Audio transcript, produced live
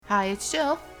Hi, it's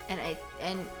Jill.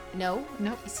 No.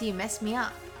 Nope. See, you messed me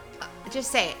up. Just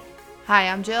say it. Hi,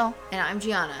 I'm Jill. And I'm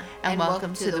Gianna. And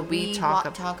welcome to the We Talk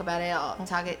About It All.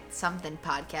 Talk It Something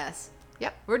podcast.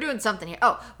 Yep. We're doing something here.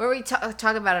 Oh, where we talk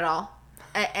about it all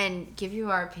and give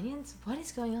you our opinions. What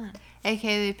is going on?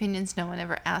 AKA the opinions no one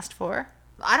ever asked for.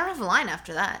 I don't have a line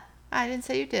after that. I didn't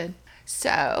say you did.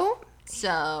 So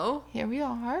Here we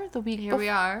are. we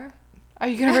are. Are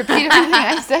you going to repeat everything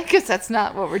I said? Because that's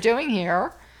not what we're doing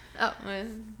here. Oh.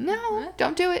 No,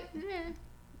 don't do it.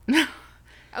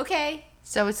 Okay.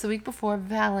 So it's the week before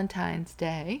Valentine's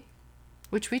Day,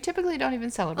 which we typically don't even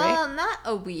celebrate. Well, not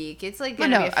a week. It's like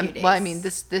going to be a few days. Well, I mean,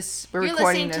 this we're You're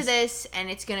recording listening to this,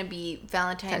 and it's going to be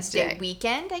Valentine's Day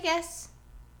weekend, I guess.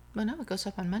 Well, no, it goes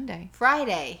up on Monday.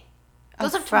 Friday. It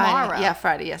goes up Friday. tomorrow. Yeah,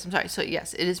 Friday. Yes, I'm sorry. So,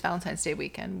 yes, it is Valentine's Day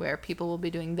weekend where people will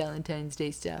be doing Valentine's Day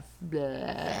stuff.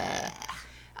 Blah.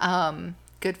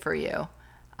 Good for you.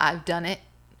 I've done it.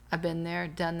 I've been there,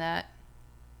 done that.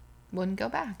 Wouldn't go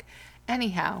back.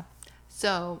 Anyhow,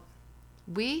 so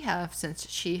we have, since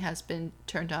she has been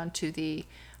turned on to the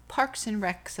Parks and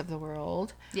Recs of the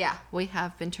world. Yeah. We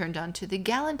have been turned on to the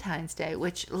Galentine's Day,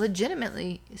 which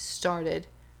legitimately started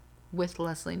with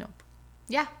Leslie Knope.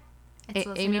 Yeah.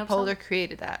 Amy Poehler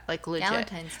created that, like legit.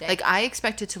 Galentine's Day. Like I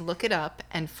expected to look it up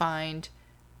and find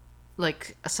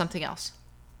like something else.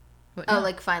 But no.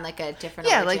 Like find like a different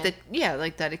origin.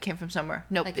 like that it came from somewhere.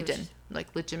 Nope, like it didn't.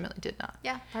 Like legitimately did not.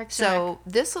 Yeah, Parks So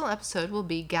this little episode will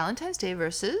be Galentine's Day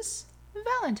versus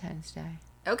Valentine's Day.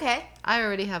 Okay. I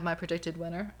already have my predicted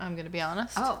winner, I'm going to be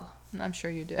honest. Oh. I'm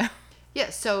sure you do. Yeah,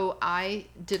 so I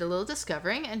did a little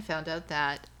discovering and found out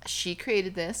that she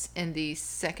created this in the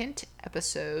second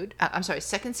season,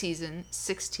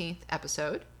 16th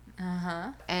episode.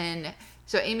 Uh-huh. And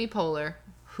so Amy Poehler,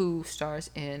 who stars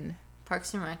in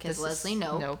Parks and Rec, as Leslie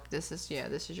Knope. Nope, this is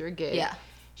your gig. Yeah.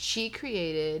 She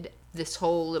created this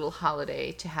whole little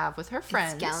holiday to have with her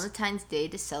friends. It's Galentine's Day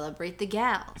to celebrate the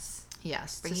gals.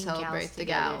 Yes, Bringing to celebrate the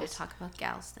gals. To talk about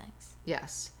gals things.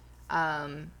 Yes.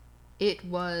 It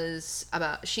was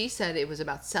about, she said it was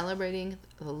about celebrating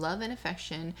the love and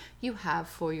affection you have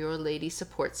for your lady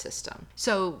support system.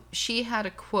 So she had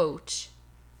a quote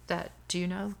that, do you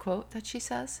know the quote that she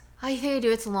says? I think I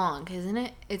do. It's long, isn't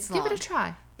it? It's long. Give it a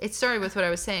try. It started with what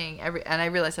I was saying, and I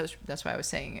realized that's why I was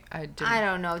saying I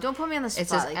don't know. Don't put me on the spot. It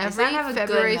says, every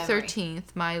February 13th,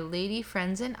 my lady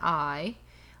friends and I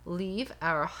leave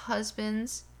our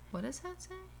husbands... What does that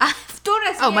say? Don't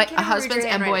ask me. Oh, my husbands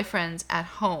and boyfriends at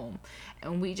home.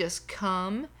 And we just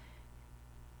come...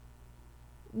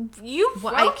 You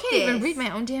wrote I can't even read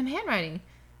my own damn handwriting.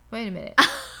 Wait a minute.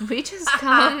 We just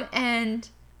come and...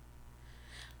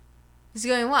 It's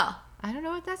going well. I don't know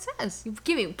what that says.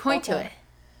 Give me, point to it.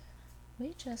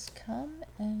 We just come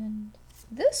and...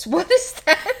 What is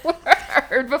that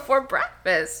word before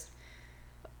breakfast?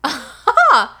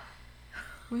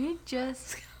 We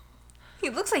just...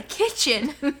 It looks like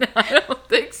kitchen. No, I don't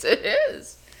think so. It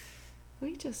is.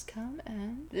 We just come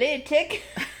and... Lay a tick.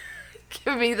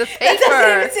 Give me the paper.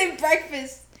 That doesn't even say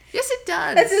breakfast. Yes, it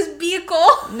does. That says vehicle.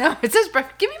 No, it says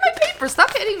breakfast. Give me my paper.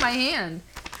 Stop hitting my hand.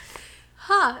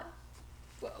 Huh.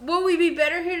 Will we be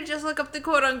better here to just look up the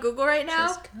quote on Google right now?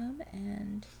 Just come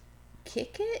and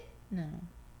kick it? No.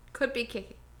 Could be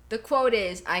kick it. The quote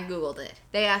is, I Googled it.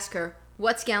 They ask her,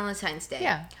 what's Galentine's Day?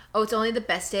 Yeah. Oh, it's only the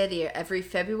best day of the year. Every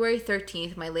February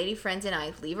 13th, my lady friends and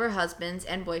I leave our husbands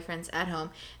and boyfriends at home,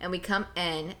 and we come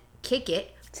and kick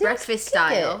it, breakfast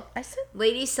style. I said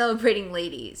ladies celebrating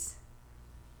ladies.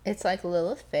 It's like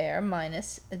Lilith Fair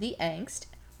minus the angst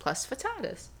plus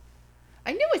fatatas.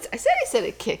 I knew it. I said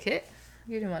it, kick it.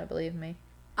 You didn't want to believe me.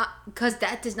 Because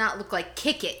that does not look like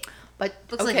kick it. But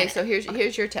okay, so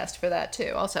here's your test for that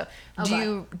too. Also,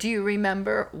 do you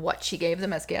remember what she gave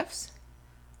them as gifts?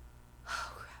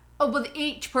 Oh, well,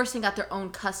 each person got their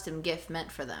own custom gift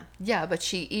meant for them. Yeah, but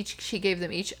she gave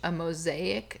them each a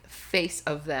mosaic face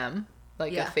of them,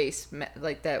 like a face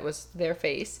like that was their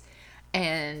face,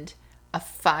 and a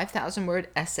 5,000 word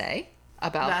essay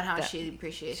about how she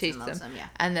appreciates and loves them. Yeah,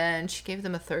 and then she gave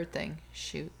them a third thing.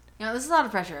 Shoot. You know, this is a lot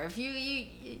of pressure. If you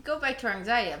go back to our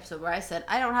anxiety episode where I said,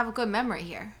 I don't have a good memory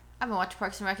here. I haven't watched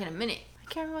Parks and Rec in a minute. I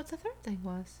can't remember what the third thing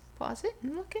was. Pause it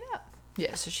and look it up.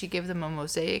 Yeah, so she gave them a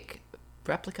mosaic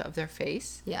replica of their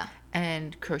face. Yeah.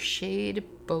 And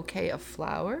crocheted bouquet of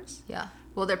flowers. Yeah.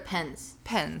 Well, they're pens.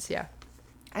 Pens, yeah.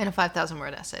 And a 5,000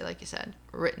 word essay, like you said,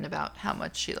 written about how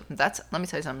much she loved them. Let me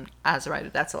tell you something, as a writer,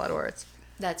 that's a lot of words.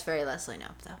 That's very Leslie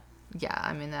Knope, though. Yeah,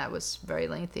 I mean, that was very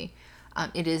lengthy.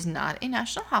 It is not a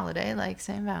national holiday like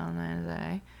St. Valentine's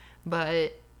Day,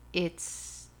 but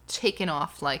it's taken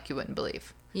off like you wouldn't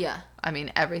believe. Yeah. I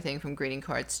mean, everything from greeting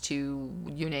cards to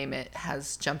you name it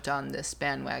has jumped on this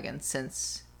bandwagon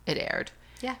since it aired.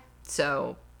 Yeah.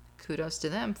 So kudos to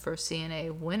them for seeing a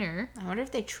winner. I wonder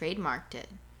if they trademarked it.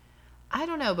 I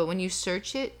don't know, but when you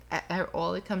search it,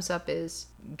 all it comes up is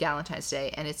Galentine's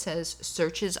Day, and it says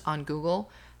searches on Google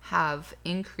have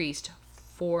increased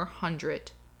 400%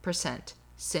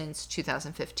 since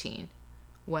 2015,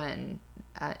 when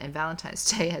and Valentine's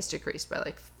Day has decreased by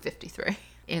like 53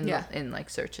 in like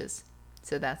searches.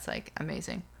 So that's like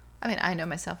amazing. I mean, I know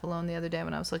myself alone. The other day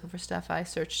when I was looking for stuff, I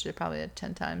searched it probably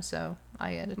 10 times, so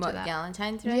I added to that. What,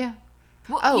 Galentine's Day? Yeah.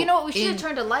 Well, you know what? We should have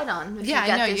turned a light on. Yeah,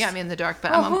 I know you got me in the dark,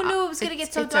 but who knew it was going to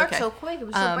get so dark so quick? It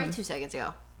was so bright 2 seconds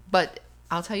ago. But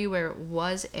I'll tell you where it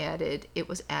was added. It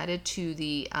was added to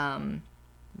the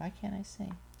why can't I say?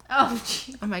 Oh,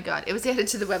 geez. Oh my God! It was added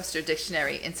to the Webster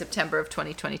Dictionary in September of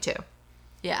 2022.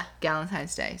 Yeah.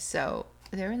 Galentine's Day. So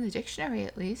they're in the dictionary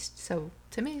at least. So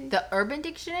to me, The Urban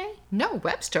Dictionary? no,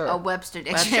 Webster. Oh, Webster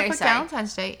Dictionary. Webster put Sorry.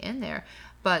 Galentine's Day in there,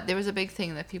 but there was a big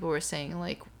thing that people were saying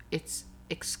like it's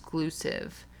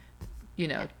exclusive, you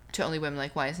know, to only women.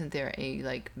 Like, why isn't there a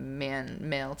like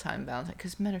male time Valentine?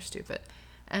 Because men are stupid.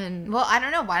 And Well, I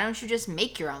don't know. Why don't you just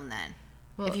make your own then?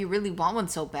 Well, if you really want one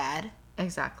so bad.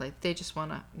 Exactly. They just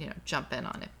want to, jump in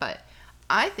on it. But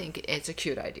I think it's a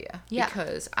cute idea. Yeah.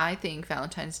 Because I think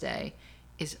Valentine's Day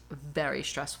is very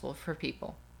stressful for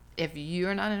people. If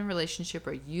you're not in a relationship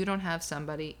or you don't have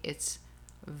somebody, it's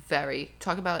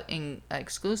talk about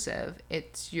exclusive.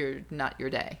 It's not your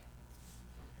day.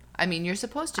 I mean, you're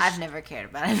supposed to. I've never cared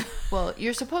about it. Well,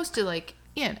 you're supposed to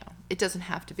it doesn't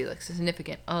have to be like a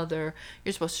significant other.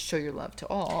 You're supposed to show your love to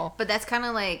all. But that's kind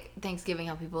of like Thanksgiving,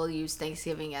 how people use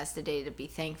Thanksgiving as the day to be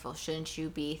thankful. Shouldn't you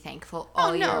be thankful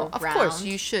all year round? Of course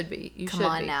you should be. Come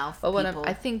on now, But people.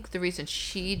 I think the reason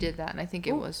she did that, and I think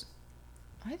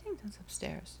I think that's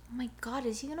upstairs. Oh my God,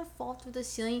 is he gonna fall through the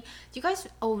ceiling? Do you guys?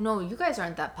 Oh no, you guys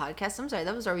aren't that podcast. I'm sorry,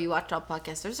 that was our We Watched All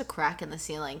podcast. There's a crack in the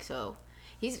ceiling, so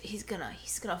he's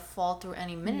gonna fall through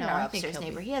any minute. No, Our I think upstairs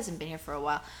neighbor. He hasn't been here for a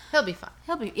while. He'll be fine.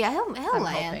 He'll I'm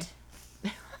land.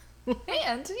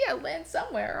 Land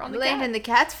somewhere on the Land cat. in the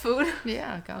cat's food.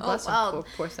 Yeah, God bless him. Wow.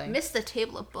 Poor thing. Miss the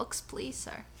table of books, please,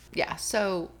 sir. Yeah,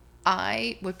 so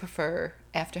I would prefer,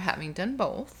 after having done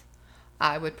both,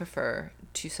 I would prefer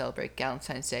to celebrate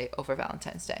Galentine's Day over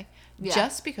Valentine's Day. Yeah.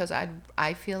 Just because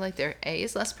I feel like there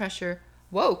is less pressure.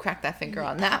 Whoa, crack that finger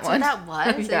on that That's one. what that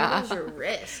was? Yeah. It was your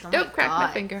wrist. Oh Don't my crack God.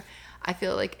 my finger. I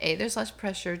feel like there's less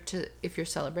pressure to if you're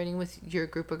celebrating with your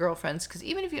group of girlfriends, because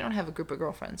even if you don't have a group of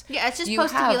girlfriends, Yeah, it's just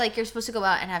supposed to be like you're supposed to go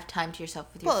out and have time to yourself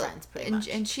with your friends, pretty much.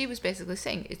 And she was basically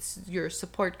saying it's your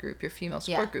support group, your female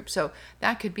support Yeah. group. So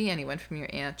that could be anyone from your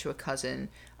aunt to a cousin,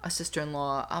 a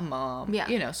sister-in-law, a mom.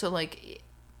 Yeah. So like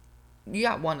you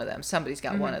got one of them. Somebody's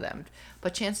got Mm-hmm. one of them.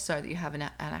 But chances are that you have an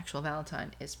actual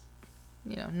Valentine is,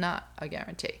 not a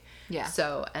guarantee. Yeah.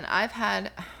 So, and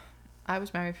I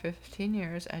was married for 15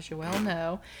 years, as you well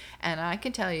know, and I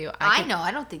can tell you... I know. I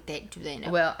don't think do they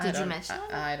know? Well, Did you mention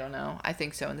that? I don't know. I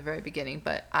think so in the very beginning,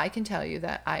 but I can tell you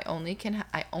that I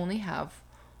only have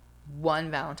one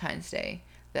Valentine's Day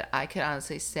that I could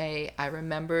honestly say I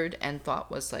remembered and thought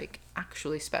was like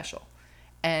actually special.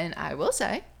 And I will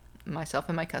say, myself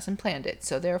and my cousin planned it,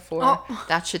 so therefore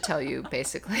that should tell you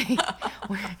basically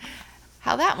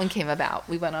how that one came about.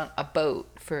 We went on a boat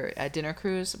for a dinner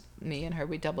cruise. Me and her,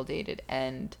 we double dated,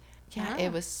 and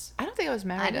it was. I don't think I was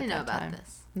married I didn't at that know about time.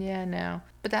 this. Yeah, no.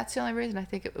 But that's the only reason. I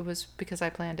think it was because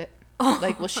I planned it.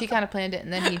 Like, well, she kind of planned it,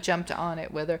 and then he jumped on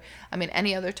it with her. I mean,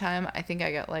 any other time, I think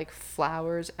I got like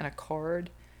flowers and a card,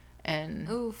 and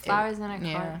Ooh, flowers and a card.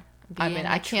 Yeah. Be I mean, in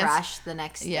I the can't. trash the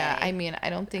next Yeah, day. I mean, I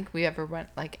don't think we ever went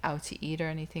like out to eat or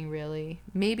anything really.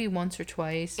 Maybe once or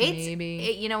twice.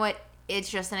 Maybe. You know what? It's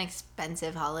just an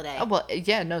expensive holiday. Oh, well,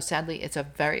 yeah, no, sadly, it's a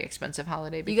very expensive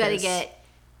holiday because... You gotta get...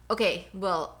 Okay,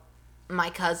 well, my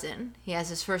cousin, he has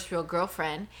his first real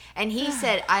girlfriend, and he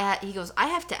said, he goes, I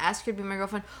have to ask her to be my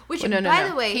girlfriend, which, Well, no, by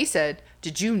the way... He said,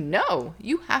 did you know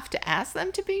you have to ask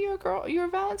them to be your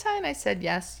Valentine? I said,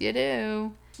 yes, you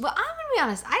do. Well, I'm gonna be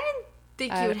honest, I didn't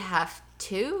think you would have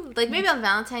to. Like, maybe on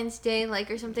Valentine's Day, like,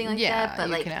 or something like that, but,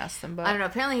 you like... can ask them, but... I don't know,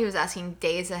 apparently he was asking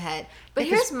days ahead. But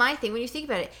Because- here's my thing, when you think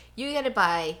about it, you gotta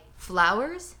buy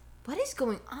flowers... What is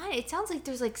going on? It sounds like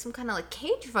there's like some kind of like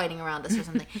cage fighting around us or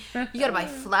something. You gotta buy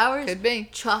flowers, Could be.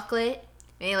 chocolate,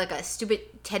 maybe like a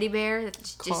stupid teddy bear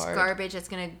that's just Card. garbage that's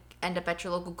gonna end up at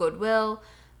your local Goodwill.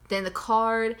 Then the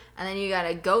card, and then you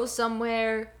gotta go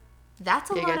somewhere.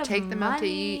 That's a You lot gotta of take them out to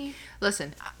money. eat.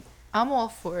 Listen, I'm all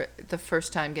for the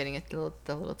first time getting the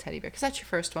little teddy bear, because that's your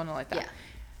first one, I like that. Yeah.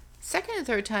 Second and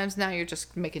third times, now you're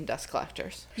just making dust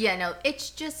collectors. Yeah, no,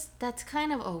 it's just, that's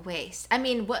kind of a waste. I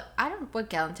mean, what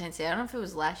Galentine's Day, I don't know if it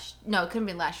was no, it couldn't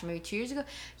be last year, maybe 2 years ago.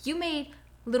 You made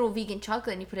little vegan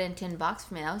chocolate and you put it in a tin box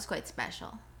for me. That was quite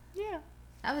special. Yeah.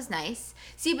 That was nice.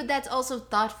 See, but that's also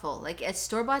thoughtful. Like, a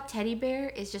store-bought teddy bear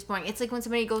is just boring. It's like when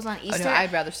somebody goes on Easter. Oh, no,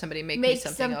 I'd rather somebody make me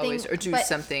something always, or do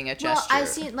something, a gesture.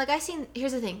 Well, I've seen,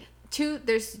 here's the thing.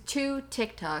 There's two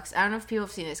TikToks. I don't know if people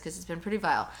have seen this because it's been pretty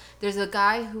viral. There's a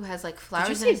guy who has like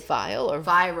flowers. Did you say vile or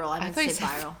viral? I meant to say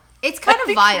viral. It's kind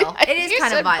of vile. It is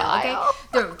kind of vile.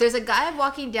 Okay. There's a guy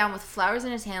walking down with flowers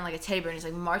in his hand like a teddy bear, and he's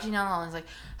like marching down the hall. And he's like,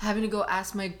 having to go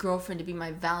ask my girlfriend to be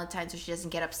my Valentine so she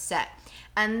doesn't get upset.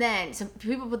 And then some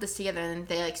people put this together, and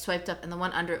they like swiped up, and the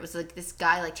one under it was like this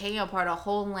guy like taking apart a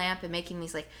whole lamp and making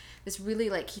these like this really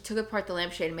like he took apart the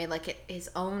lampshade and made like his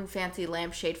own fancy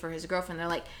lampshade for his girlfriend. They're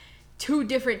like two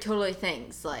different totally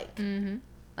things, like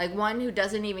like one who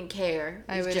doesn't even care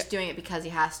is just doing it because he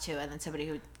has to, and then somebody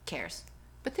who cares.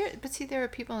 But see, there are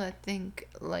people that think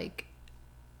like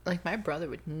my brother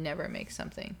would never make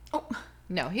something. Oh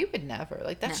no, he would never.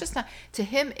 Like that's just not to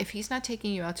him. If he's not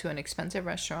taking you out to an expensive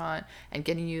restaurant and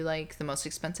getting you like the most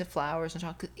expensive flowers and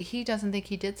chocolate, he doesn't think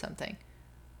he did something.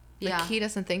 Like, he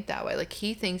doesn't think that way. Like,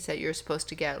 he thinks that you're supposed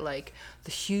to get, like,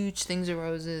 the huge things of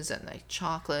roses and, like,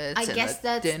 chocolates and guess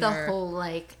that's dinner. the whole,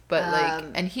 like... But, like,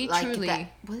 and he like truly...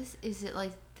 what is it,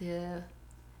 like, the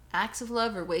acts of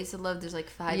love or ways of love? There's,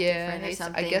 like, 5 different or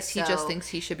something. I guess he just thinks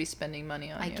he should be spending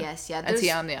money on you. I guess, yeah. And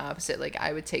see, I'm the opposite. Like,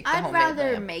 I would take the homemade I'd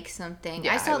rather lamp. make something.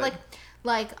 Yeah, I saw,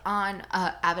 like on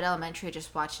Abbott Elementary, I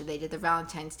just watched it. They did the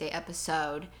Valentine's Day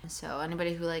episode. So,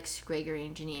 anybody who likes Gregory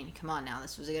and Janine, come on now.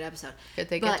 This was a good episode. Did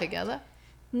they get together?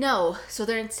 No, so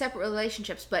they're in separate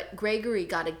relationships, but Gregory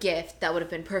got a gift that would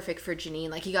have been perfect for Janine.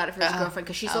 Like, he got it for his girlfriend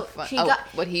because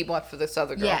what he bought for this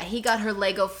other girl. Yeah, he got her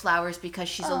Lego flowers because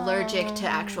she's allergic to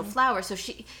actual flowers. So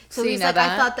he's like,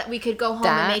 I thought that we could go home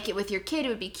and make it with your kid. It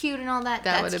would be cute and all that.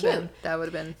 That's cute. That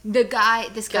would have been.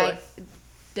 This guy,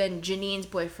 then Janine's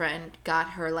boyfriend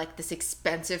got her like this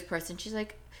expensive purse, and she's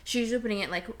like, she's opening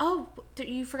it like, oh,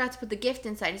 you forgot to put the gift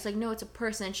inside. He's like, no, it's a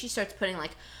purse. And she starts putting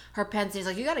like her pens. And he's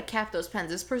like, you got to cap those pens.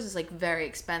 This purse is like very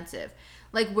expensive.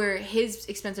 Like where his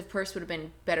expensive purse would have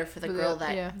been better for the girl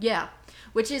that, yeah.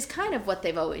 Which is kind of what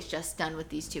they've always just done with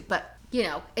these two. But, you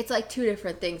know, it's like two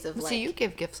different things of like. So you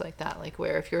give gifts like that, like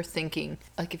where if you're thinking,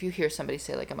 like if you hear somebody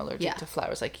say like I'm allergic to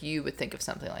flowers, like you would think of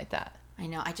something like that. I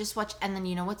know. I just watched, and then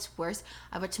you know what's worse?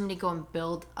 I watched somebody go and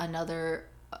build another.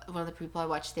 One of the people I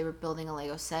watched, they were building a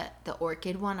Lego set, the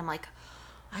orchid one. I'm like,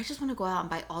 I just want to go out and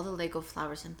buy all the Lego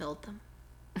flowers and build them.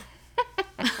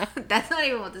 That's not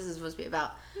even what this is supposed to be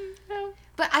about. No.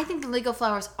 But I think the Lego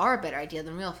flowers are a better idea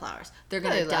than real flowers. They're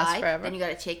going to die. Then you got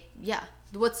to take,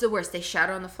 What's the worst? They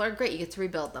shatter on the floor? Great, you get to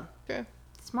rebuild them. True.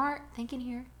 Smart thinking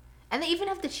here. And they even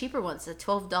have the cheaper ones, the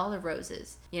 $12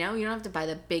 roses. You know, you don't have to buy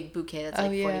the big bouquet that's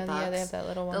like $40. Yeah, they have that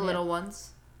little one. The little ones.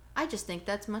 I just think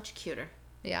that's much cuter.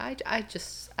 Yeah,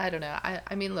 I don't know.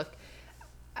 I mean, look,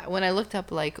 when I looked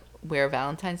up, like, where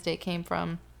Valentine's Day came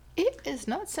from, it is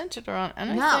not centered around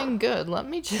anything good, let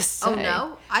me just say. Oh,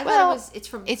 no? I thought it's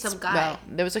from some guy. Well,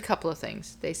 there was a couple of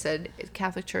things. They said,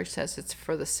 Catholic Church says it's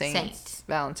for the Saint.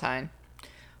 Valentine.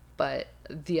 But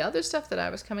the other stuff that I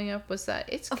was coming up was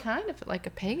that it's kind of like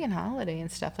a pagan holiday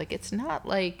and stuff. Like, it's not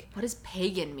like... What does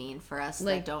pagan mean for us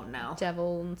like, that don't know?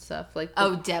 Devil and stuff. Like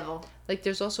devil. Like,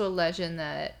 there's also a legend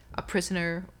that a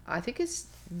prisoner, I think his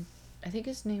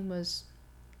name was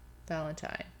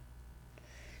Valentine.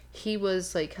 He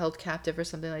was, like, held captive or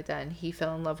something like that, and he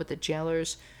fell in love with the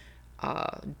jailer's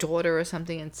daughter or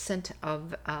something and sent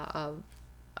a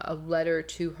letter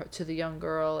to the young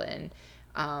girl, and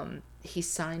he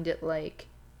signed it, like,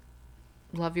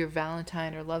 love your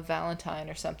Valentine or love Valentine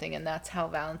or something, and that's how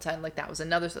Valentine, like, that was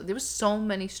another, there was so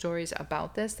many stories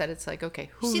about this that it's like, okay,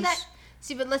 who's...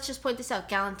 See, but let's just point this out.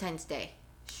 Galentine's Day.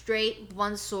 Straight,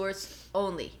 one source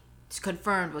only. It's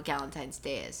confirmed what Galentine's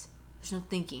Day is. There's no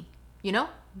thinking. You know?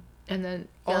 And then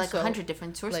also... like 100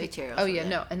 different source materials. Oh, yeah,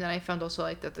 no. And then I found also,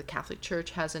 like, that the Catholic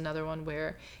Church has another one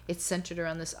where it's centered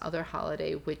around this other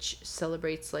holiday which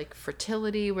celebrates, like,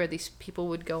 fertility, where these people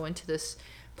would go into this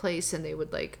place and they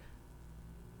would, like,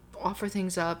 offer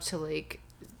things up to, like...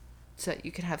 so that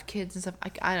you could have kids and stuff.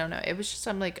 Like, I don't know. It was just,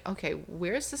 I'm like, okay,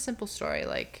 where's the simple story?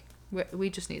 Like, we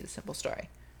just need a simple story.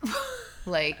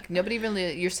 Like, nobody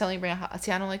really, you're celebrating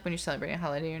see, I don't like when you're celebrating a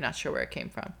holiday, you're not sure where it came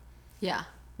from. Yeah.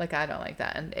 Like, I don't like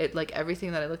that. And it, like,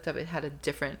 everything that I looked up, it had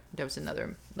there was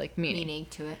another, like, meaning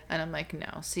to it. And I'm like,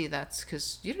 no, see, that's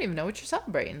because you don't even know what you're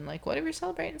celebrating. Like, what if you're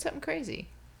celebrating something crazy?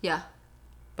 Yeah.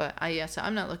 But, so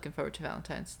I'm not looking forward to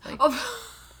Valentine's. Like,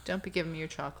 don't be giving me your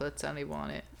chocolates. I don't even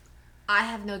want it. I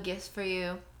have no gifts for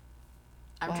you.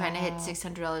 I'm trying to hit Wow.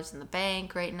 $600 in the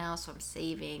bank right now, so I'm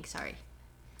saving. Sorry.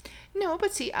 No,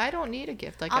 but see, I don't need a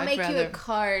gift. Like, I'll I'd make rather... you a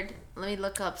card. Let me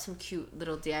look up some cute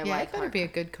little DIY Yeah, it better card. be a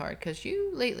good card, because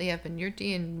you lately have been... Your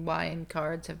D&Y and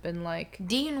cards have been like...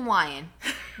 D and Y.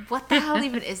 What the hell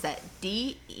even is that?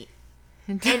 D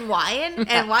and Y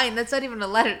and Y. That's not even a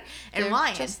letter. And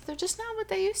Y. They're just not what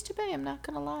they used to be. I'm not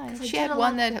gonna lie. 'Cause I She did had a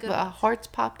one lot of that good hearts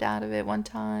popped out of it one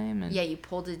time. And Yeah, you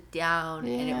pulled it down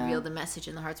and it Yeah. reeled the message,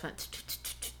 and the hearts went.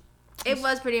 It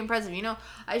was pretty impressive. You know,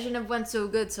 I shouldn't have went so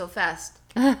good so fast.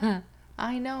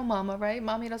 I know, Mama. Right?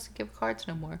 Mommy doesn't give cards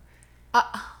no more.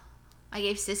 I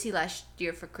gave Sissy last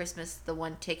year for Christmas the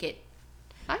one ticket.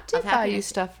 I did Of buy you happiness.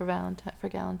 stuff for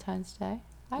Galentine's Day.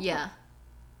 I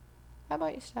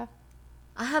bought you stuff.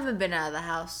 I haven't been out of the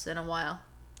house in a while.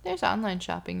 There's online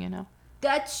shopping, you know.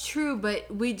 That's true, but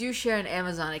we do share an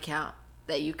Amazon account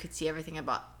that you could see everything I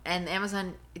bought. And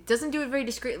Amazon, it doesn't do it very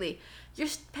discreetly. Your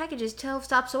package is 12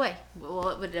 stops away.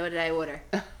 What did I order?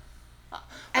 I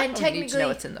And don't need to know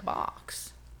what's in the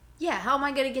box. yeah, how am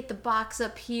I going to get the box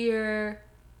up here?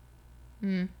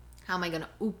 Mm. How am I going to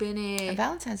open And it?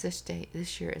 Valentine's Day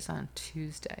this year is on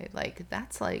Tuesday. Like,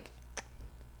 that's like...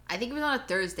 I think it was on a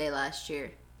Thursday last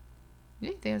year. You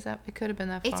didn't think it could have been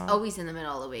that It's far? always in the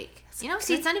middle of the week. You know,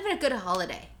 see, it's not even a good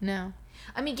holiday. No.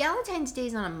 I mean, Galentine's Day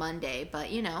is on a Monday,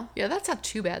 but you know. Yeah, that's not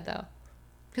too bad, though.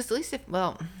 Because at least if...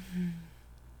 Well...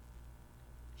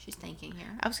 She's thinking here.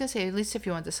 I was going to say, at least if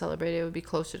you wanted to celebrate, it would be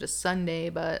closer to Sunday,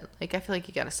 but, like, I feel like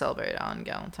you got to celebrate on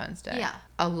Galentine's Day. Yeah.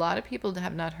 A lot of people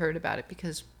have not heard about it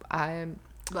because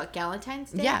What,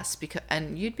 Galentine's Day? Yes, because...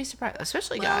 And you'd be surprised,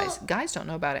 especially guys. Guys don't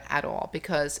know about it at all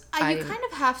because You kind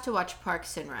of have to watch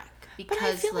Parks and Rec. Because, But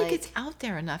I feel like it's out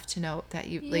there enough to know that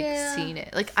you've, like, Yeah, seen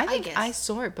it. Like, I think guess. I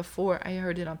saw it before I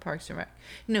heard it on Parks and Rec.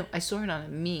 No, I saw it on a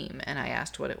meme, and I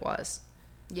asked what it was.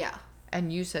 Yeah.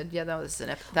 And you said, yeah, that was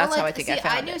That's how I think I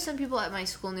found I knew it. some people at my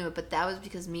school knew it, but that was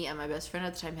because me and my best friend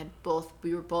at the time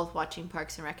we were both watching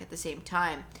Parks and Rec at the same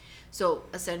time. So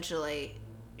essentially,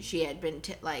 she had been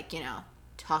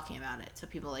talking about it, so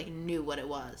people like knew what it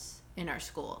was in our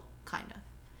school, kind of.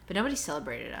 But nobody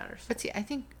celebrated at our school. But see, I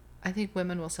think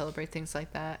women will celebrate things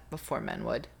like that before men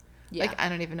would. Yeah. Like, I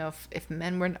don't even know if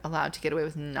men weren't allowed to get away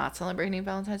with not celebrating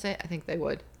Valentine's Day, I think they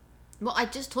would. Well, I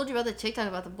just told you about the TikTok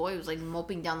about the boy who was like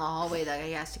moping down the hallway that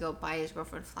he has to go buy his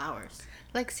girlfriend flowers.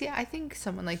 Like, see, I think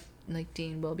someone like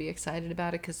Dean will be excited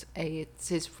about it because it's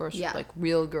his first like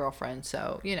real girlfriend.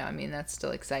 So I mean that's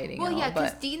still exciting. Well, yeah,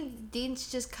 because but...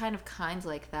 Dean's just kind of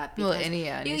like that. Well, Because and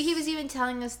yeah, he was even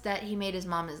telling us that he made his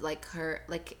mom is like her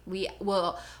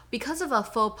because of a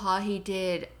faux pas he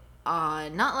did.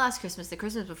 Not last Christmas, the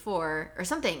Christmas before, or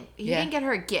something. He didn't get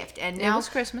her a gift, and now it was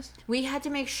Christmas. We had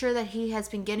to make sure that he has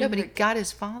been getting. No, but he got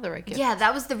his father a gift. Yeah,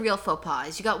 that was the real faux pas.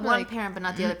 Is you got one parent, but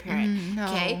not the other parent. No.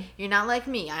 Okay, you're not like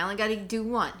me. I only got to do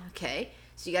one. Okay,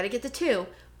 so you got to get the two.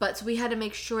 But so we had to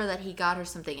make sure that he got her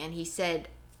something, and he said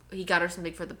he got her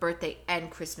something for the birthday and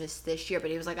Christmas this year.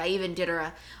 But he was like, I even did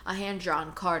her a hand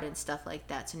drawn card and stuff like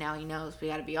that. So now he knows we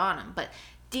got to be on him, but.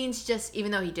 Dean's just,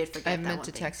 even though he did forget that one I meant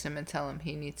to thing. text him and tell him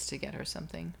he needs to get her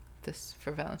something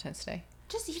for Valentine's Day.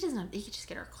 He could just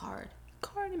get her a card.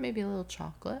 Card and maybe a little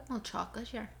chocolate. A little chocolate,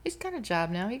 sure. He's got a job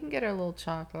now. He can get her a little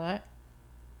chocolate.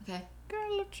 Okay. Get her a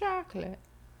little chocolate.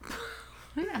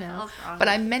 You know. But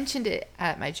I mentioned it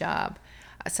at my job.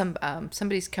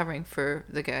 Somebody's covering for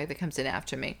the guy that comes in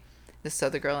after me, this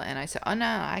other girl, and I said, "Oh no,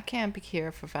 I can't be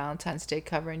here for Valentine's Day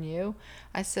covering you."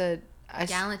 I said.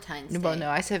 Galentine's Day. Well, no,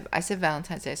 I said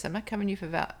Valentine's Day. I said, I'm not covering you for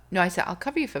No, I said, I'll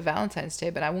cover you for Valentine's Day,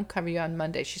 but I won't cover you on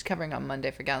Monday. She's covering on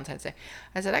Monday for Galentine's Day.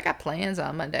 I said, I got plans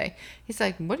on Monday. He's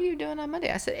like, what are you doing on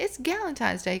Monday? I said, it's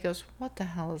Galentine's Day. He goes, what the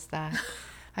hell is that?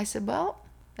 I said,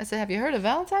 have you heard of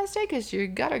Valentine's Day? Because you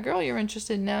got a girl you're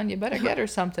interested in now, and you better get her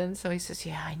something. So he says,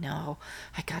 yeah, I know.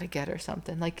 I got to get her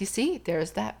something. Like, you see,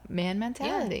 there's that man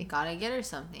mentality. Yeah, gotta get her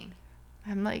something.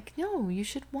 I'm like, no, you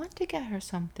should want to get her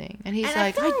something. And he's and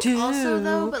like, I do. Also,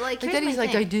 though, but like, here's then my he's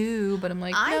like, thing. I do. But I'm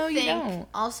like, no, you don't.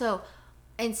 Also,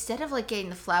 instead of like getting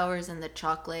the flowers and the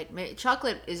chocolate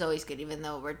is always good, even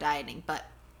though we're dieting. But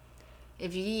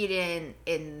if you eat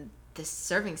in the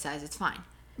serving size, it's fine.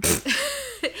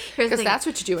 Because that's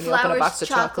what you do when you open a box of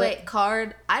chocolate.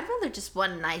 Card. I'd rather just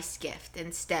one nice gift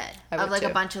instead of like a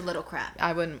bunch of little crap.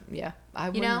 I wouldn't. Yeah, I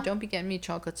wouldn't. know? Don't be getting me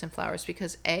chocolates and flowers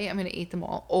because I'm going to eat them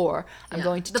all, or I'm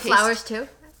going to the taste flowers too.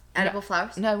 Edible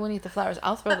flowers. No, I won't eat the flowers.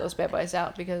 I'll throw those bad boys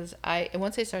out because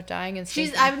once they start dying and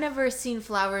stinking, I've never seen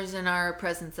flowers in our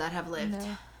presents that have lived.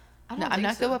 No. No, I'm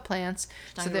not good with plants,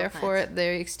 so good with therefore plants.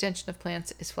 the extension of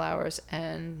plants is flowers,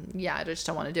 and yeah, I just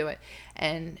don't want to do it.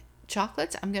 And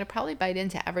chocolates, I'm going to probably bite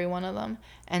into every one of them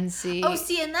and see. Oh,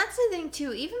 see, and that's the thing,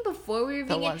 too. Even before we were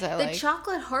vegan, ones I the like.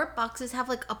 chocolate heart boxes have,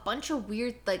 like, a bunch of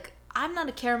weird, like, I'm not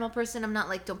a caramel person. I'm not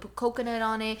like, don't put coconut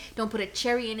on it. Don't put a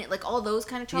cherry in it. Like, all those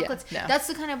kind of chocolates. Yeah, no. That's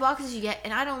the kind of boxes you get,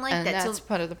 and I don't like and that. that's so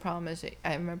part of the problem is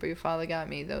I remember your father got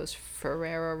me those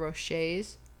Ferrero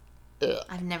Rochers.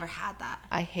 I've never had that.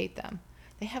 I hate them.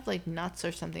 They have like nuts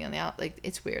or something on the out. Like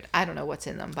it's weird. I don't know what's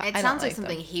in them, but It I sounds don't like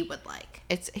something he would like.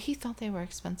 He thought they were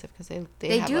expensive because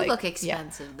They have, do like, look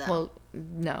expensive, though. Well,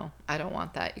 no, I don't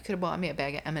want that. You could have bought me a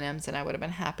bag of M&Ms and I would have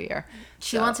been happier.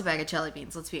 She wants a bag of jelly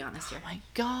beans. Let's be honest here. Oh my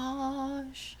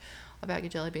gosh, a bag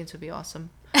of jelly beans would be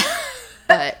awesome,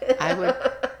 but I would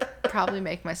probably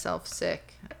make myself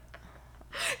sick.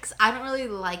 Because I don't really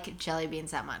like jelly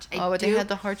beans that much. But they had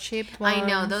the heart-shaped ones. I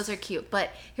know, those are cute. But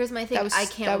here's my thing. I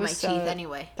can't with my teeth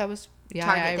anyway. That was, yeah,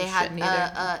 Target. They had,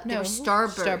 they were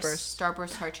Starburst.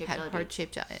 Starburst heart-shaped had jelly beans.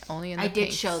 heart-shaped jelly, only in the I did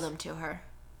pinks. show them to her.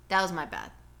 That was my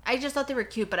bad. I just thought they were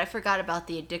cute, but I forgot about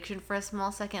the addiction for a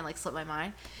small second. Like, slipped my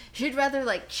mind. She'd rather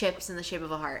like chips in the shape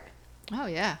of a heart. Oh,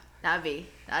 yeah. That'd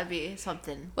be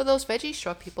something. Well, those veggie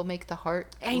straw people make the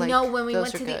heart. I know when we went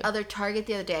to the other Target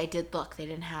the other day, I did look. They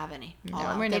didn't have any.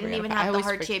 No, they didn't even have the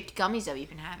heart-shaped gummies that you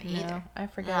can have either. No, I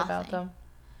forget about them.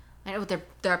 I know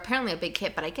they're apparently a big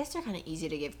hit, but I guess they're kind of easy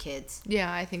to give kids.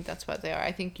 Yeah, I think that's what they are.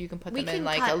 I think you can put them in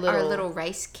like cut a little. our little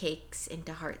rice cakes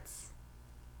into hearts.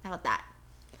 How about that?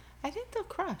 I think they'll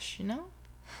crush. You know.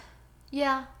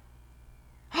 Yeah.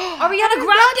 Ariana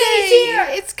Grande is here.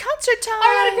 It's concert time.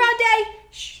 Ariana Grande.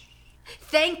 Shh.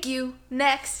 Thank you.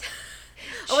 Next.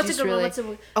 What's a good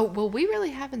one? Oh, well, we really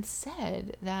haven't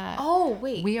said that. Oh,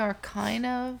 wait. We are kind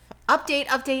of update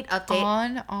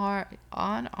on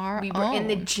our we own. were in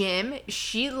the gym.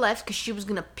 She left because she was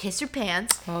gonna piss her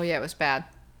pants. Oh yeah, it was bad.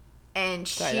 And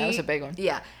Sorry, that was a big one.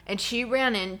 Yeah, and she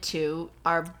ran into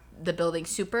the building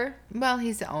super. Well,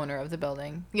 he's the owner of the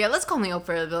building. Yeah, let's call him the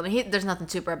owner of the building. There's nothing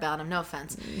super about him. No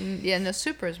offense. Yeah, no,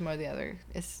 super is more the other.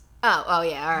 Oh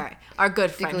yeah, all right. Our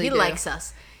good friend. He likes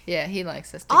us. Yeah, he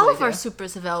likes us. All of our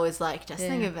supers have always liked us. Yeah.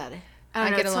 Think about it. I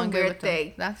get along good with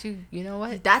them. That's you know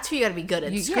what? That's who you gotta be good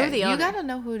at. Screw the owner. You gotta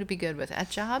know who to be good with. At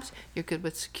jobs, you're good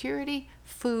with security,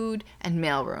 food, and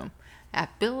mailroom.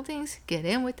 At buildings, get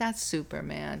in with that super,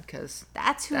 man, because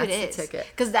that's who it is.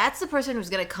 Because that's the person who's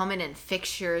gonna come in and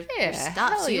fix your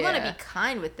stuff. So you want to be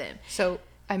kind with them. So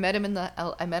I met him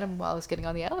while I was getting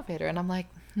on the elevator, and I'm like,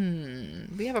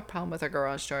 we have a problem with our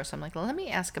garage door. So I'm like, let me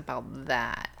ask about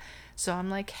that. So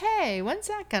I'm like, hey, when's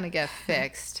that gonna get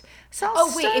fixed? So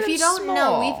if you don't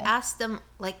know, we've asked them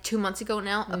like 2 months ago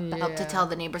now about to tell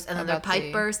the neighbors, and then their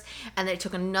pipe burst, and then it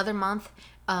took another month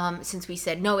since we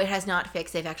said no, it has not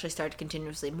fixed. They've actually started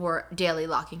continuously more daily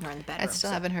locking her in the bedroom. I still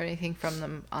haven't heard anything from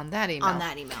them on that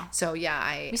email. So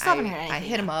yeah, we still haven't heard anything. I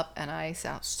hit him up and I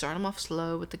start him off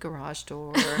slow with the garage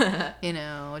door,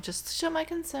 just show my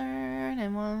concern,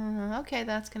 and well, okay,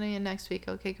 that's gonna be next week.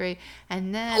 Okay, great,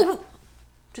 and then.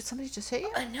 Did somebody just hit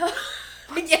you? I know.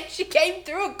 Yeah, she came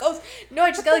through. It goes. No,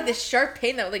 I just got like this sharp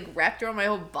pain that like wrapped around my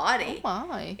whole body. Oh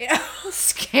my! You know? I was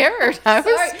scared. I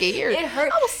was scared. It hurt.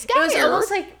 I was scared. It was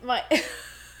almost like my.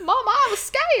 Mama, I was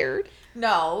scared.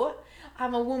 No,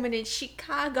 I'm a woman in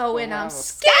Chicago and I'm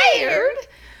scared.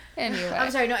 Anyway,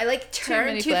 I'm sorry. No, I like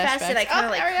turned too fast and I kind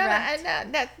of like.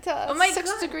 Ariana, oh my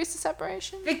 6 degrees of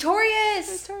separation.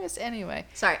 Victorious. Anyway,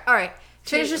 sorry. All right.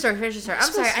 Finish your story. I'm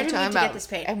sorry. I didn't mean to get this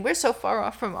pain. And we're so far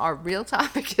off from our real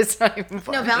topic. It's not even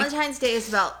funny. No, Valentine's Day is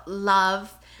about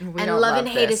love. And love and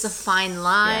hate is a fine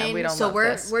line. Yeah, we don't so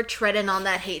we're treading on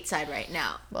that hate side right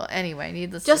now. Well, anyway,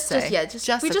 needless to say.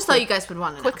 We just thought you guys would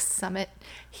want to know. Quick summit.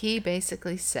 He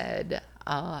basically said,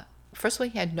 first of all,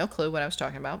 he had no clue what I was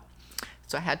talking about.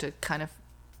 So I had to kind of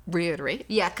reiterate.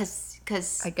 Yeah, because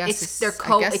I guess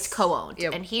it's co-owned,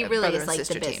 yeah, and he really is like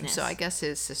the business. Team, so I guess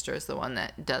his sister is the one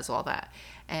that does all that,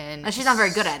 and she's not very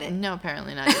good at it. No,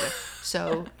 apparently not either.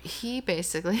 So he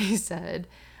basically said,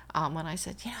 when I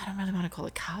said, I don't really want to call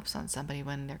the cops on somebody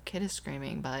when their kid is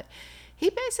screaming, but he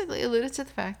basically alluded to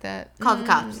the fact that call the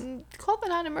cops, call the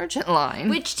non-emergent line.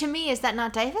 Which to me is that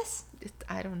not Davis?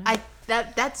 I don't know.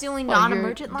 That's the only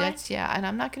non-emergent line. And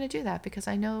I'm not going to do that because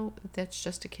I know that's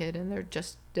just a kid and they're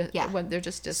just they're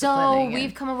just disciplining. So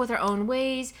we've come up with our own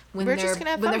ways. When they're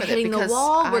hitting the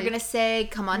wall, we're going to say,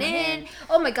 "Come on in."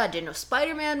 Oh my God! Didn't know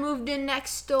Spider-Man moved in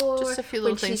next door. Just a few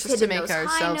little things just to make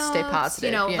ourselves stay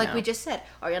positive. Like we just said,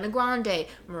 Ariana Grande,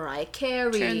 Mariah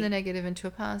Carey. Turn the negative into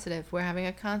a positive. We're having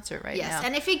a concert right now. Yes,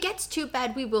 and if it gets too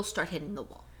bad, we will start hitting the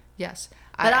wall. Yes.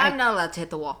 But I'm not allowed to hit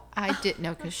the wall. I did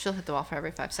no, because she'll hit the wall for every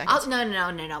 5 seconds.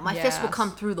 No. My fist will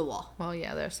come through the wall. Well,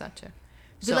 yeah, there's that too.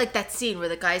 Be like that scene where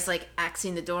the guy's like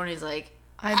axing the door and he's like,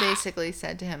 I basically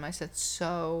said to him, I said,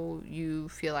 so you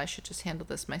feel I should just handle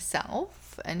this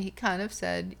myself? And he kind of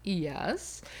said,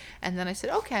 yes. And then I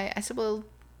said, okay. I said, well,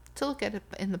 to look at it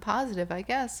in the positive, I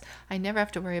guess, I never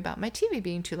have to worry about my TV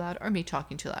being too loud or me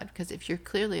talking too loud. Because if you're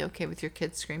clearly okay with your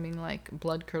kids screaming like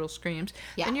blood curdle screams,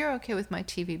 then you're okay with my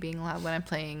TV being loud when I'm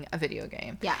playing a video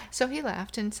game. Yeah. So he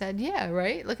laughed and said, yeah,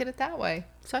 right? Look at it that way.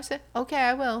 So I said, okay,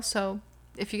 I will. So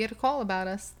if you get a call about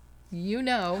us, you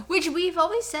know. Which we've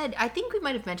always said, I think we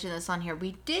might have mentioned this on here.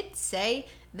 We did say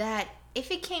that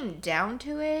if it came down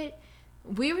to it,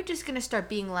 we were just going to start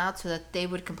being loud so that they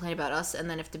would complain about us. And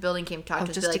then if the building came talk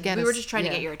to us, we were just trying to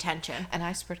get your attention. And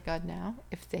I swear to God now,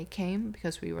 if they came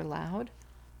because we were loud,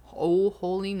 oh,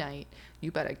 holy night,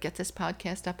 you better get this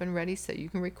podcast up and ready so you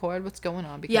can record what's going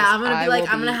on. Because I'm gonna be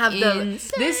like, I'm gonna have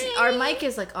insane. our mic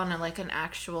is like on an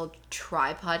actual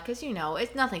tripod because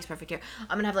it's nothing's perfect here.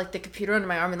 I'm gonna have like the computer under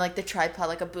my arm and like the tripod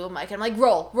like a boom mic. And I'm like,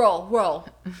 roll.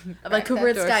 I'm like Cooper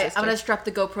and Sky. Sister. I'm gonna strap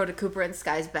the GoPro to Cooper and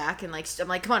Sky's back and like I'm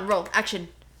like, come on, roll, action.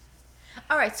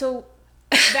 All right, so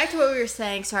back to what we were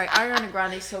saying. Sorry, Ariana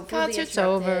Grande. So concert's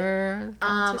over.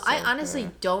 I honestly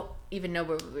don't even know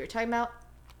what we were talking about.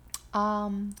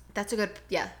 That's a good,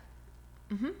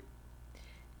 mm-hmm.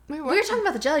 We were talking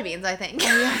about the jelly beans, I think.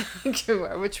 Oh, yeah, I think you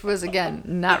were, which was, again,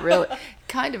 not really,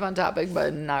 kind of on topic,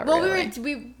 but not really.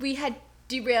 Well, we had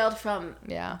derailed from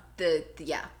Yeah,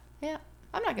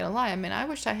 I'm not going to lie. I mean, I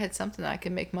wish I had something that I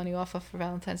could make money off of for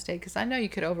Valentine's Day, because I know you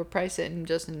could overprice it and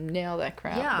just nail that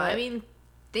crap. Yeah, but I mean,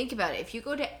 think about it. If you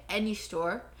go to any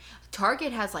store,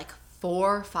 Target has like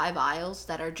 4 or 5 aisles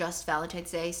that are just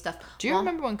Valentine's Day stuff. Do you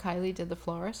remember when Kylie did the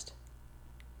florist?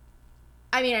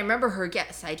 I mean, I remember her,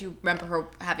 yes. I do remember her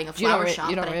having a flower shop.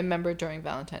 You don't remember during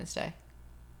Valentine's Day?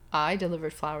 I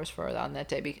delivered flowers for her on that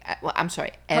day. Well, I'm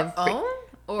sorry. Her own?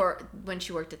 Or when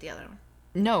she worked at the other one?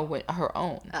 No, her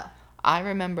own. Oh. I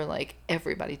remember, like,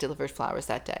 everybody delivered flowers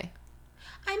that day.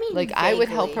 I mean, like, vaguely. I would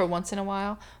help her once in a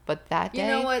while, but that day...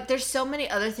 You know what? There's so many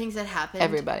other things that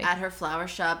happened at her flower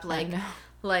shop.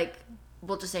 Like,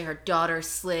 we'll just say her daughter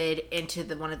slid into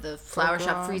one of the flower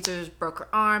shop freezers, broke her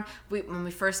arm. When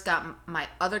we first got my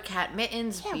other cat,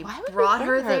 Mittens, we brought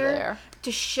her there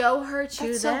to show her to them.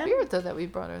 That's so weird, though, that we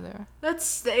brought her there.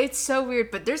 It's so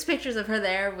weird, but there's pictures of her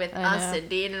there with us and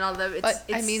Dean and all them. It's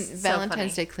I mean, so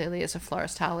Valentine's funny. Day clearly is a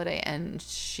florist holiday, and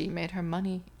she made her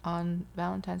money on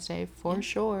Valentine's Day for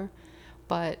sure,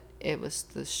 but it was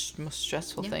the most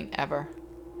stressful thing ever.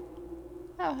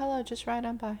 Oh, hello, just right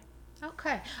on by.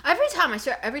 Okay. Every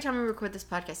time we record this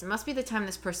podcast, it must be the time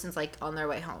this person's like on their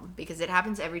way home because it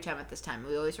happens every time at this time.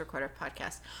 We always record our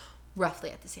podcast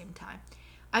roughly at the same time.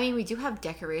 I mean, we do have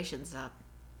decorations up.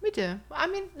 We do. I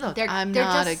mean, look, I'm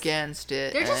not against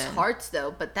it. They're just hearts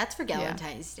though, but that's for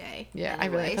Galentine's Day. Yeah,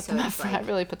 anyway, I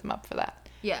really put them up for that.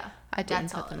 Yeah, I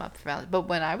didn't put them up for Valentine's. But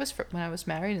when I was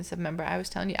married in September, I was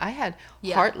telling you, I had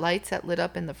heart lights that lit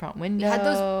up in the front window. You had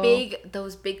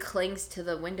those big clings to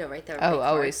the window right there. Oh,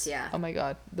 always. Hearts, yeah. Oh my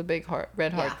God, the big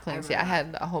red heart clings. I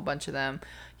had a whole bunch of them.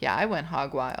 Yeah, I went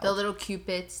hog wild. The little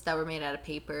cupids that were made out of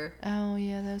paper. Oh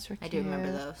yeah, those were cute. I do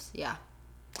remember those. Yeah.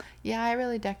 Yeah, I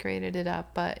really decorated it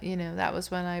up, but that was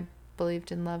when I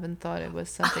believed in love and thought it was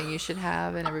something you should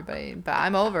have, and everybody. But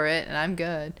I'm over it, and I'm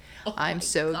good. I'm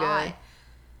so good.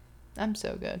 I'm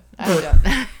so good. I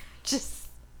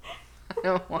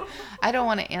don't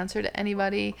want to answer to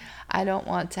anybody. I don't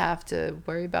want to have to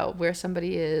worry about where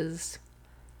somebody is.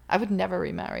 I would never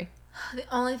remarry. The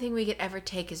only thing we could ever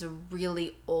take is a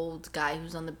really old guy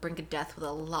who's on the brink of death with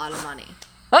a lot of money.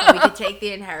 We could take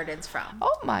the inheritance from.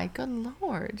 Oh my good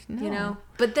Lord! No.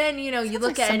 But then you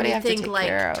look at anything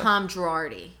like Tom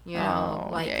Girardi.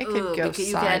 It could go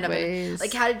sideways.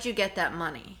 Like, how did you get that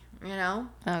money? You don't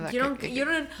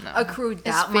no. accrue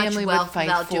that much wealth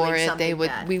without doing something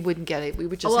bad. We wouldn't get it. We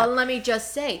would just. Well, let me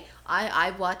just say,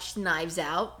 I watched Knives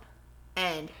Out,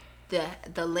 and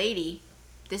the lady,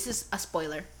 this is a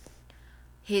spoiler.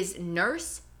 His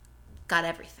nurse got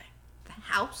everything. The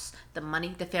house, the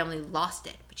money, the family lost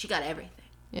it, but she got everything.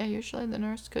 Yeah, usually the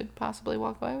nurse could possibly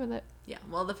walk away with it. Yeah,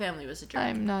 well, the family was a jerk.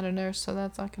 I'm not a nurse, so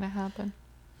that's not going to happen.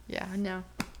 Yeah, no.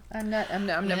 I'm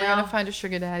never going to find a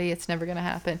sugar daddy. It's never going to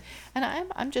happen. And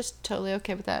I'm just totally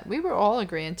okay with that. We were all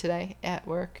agreeing today at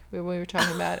work. We were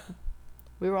talking about it.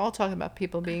 We were all talking about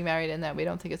people being married and that we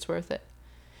don't think it's worth it.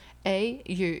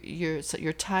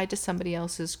 You're tied to somebody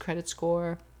else's credit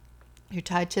score. You're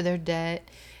tied to their debt.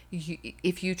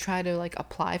 If you try to like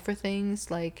apply for things,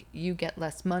 like you get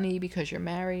less money because you're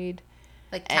married.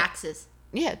 Like taxes.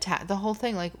 Yeah, the whole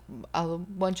thing. Like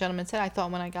one gentleman said, I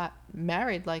thought when I got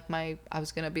married, like I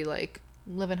was gonna be like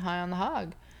living high on the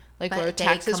hog, Like, But where they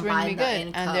taxes were going to be combine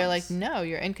good. the And they're like, incomes. no,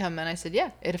 your income. And I said,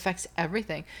 yeah, it affects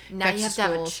everything. Now you have Affects to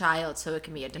have a schools. child so it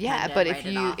can be a dependent. Yeah, but write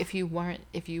it off. if you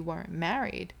weren't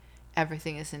married,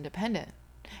 everything is independent,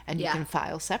 and you Yeah. can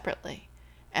file separately.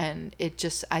 And it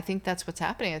just, I think that's what's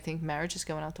happening. I think marriage is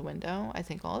going out the window. I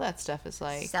think all that stuff is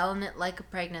like, Selling it like a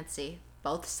pregnancy.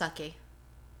 Both sucky.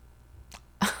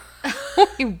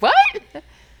 what?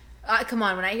 Come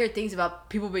on, when I hear things about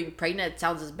people being pregnant, it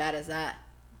sounds as bad as that.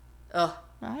 Ugh.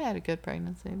 I had a good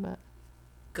pregnancy, but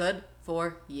Good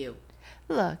for you.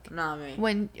 look, Not me.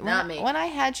 Not me. When I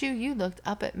had you, you looked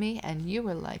up at me and you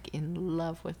were like in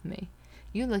love with me.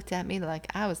 You looked at me like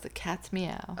I was the cat's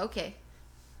meow. Okay.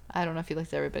 I don't know if you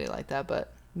looked at everybody like that,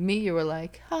 but me, you were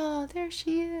like, oh, there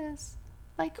she is,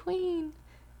 my queen.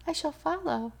 I shall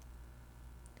follow.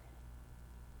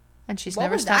 And she's What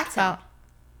never was that stopped sound?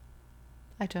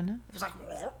 I don't know. It was like...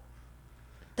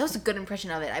 That was a good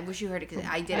impression of it. I wish you heard it because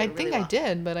I did it really think well. I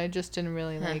did, but I just didn't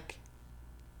really like.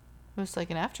 It was like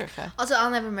an after effect. Also,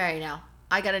 I'll never marry now.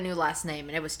 I got a new last name,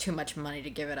 and it was too much money to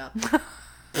give it up.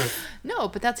 No,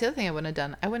 but that's the other thing I wouldn't have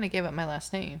done. I wouldn't have gave up my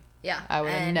last name. Yeah. I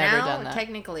would have and never now, done that.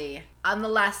 Technically, I'm the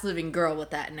last living girl with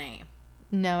that name.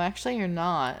 No, actually, you're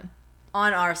not.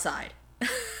 On our side.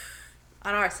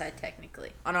 On our side,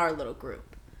 technically. On our little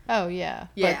group. Oh yeah.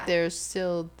 Yeah. But there's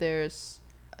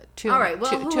two. All right.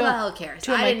 Well, who the hell cares?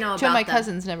 I didn't know about Two of my them.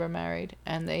 cousins never married,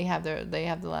 and they have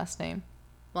the last name.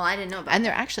 Well, I didn't know about And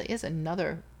there actually is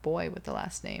another boy with the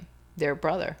last name. Their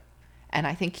brother, and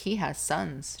I think he has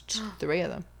sons. 3 of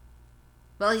them.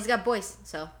 Well, he's got boys,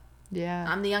 so Yeah.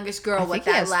 I'm the youngest girl I with think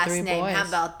he that has last 3 name. How boys.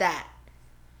 about that?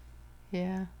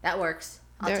 Yeah. That works.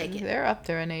 I'll take it. They're up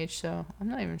there in age, so I'm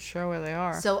not even sure where they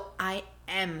are. So I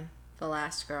am the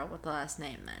last girl with the last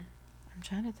name then. I'm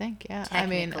trying to think. Yeah. I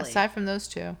mean, Technically. aside from those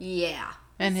 2 Yeah.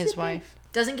 and his wife.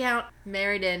 Doesn't count.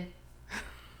 Married in.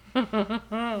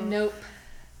 Nope.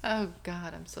 Oh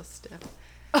God, I'm so stiff.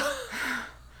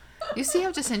 You see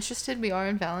how disinterested we are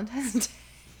in Valentine's Day?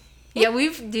 Yeah,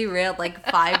 we've derailed like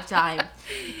 5 times.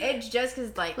 It's just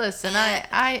because, like... Listen,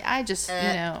 I just,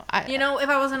 you know, if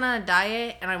I wasn't on a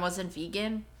diet and I wasn't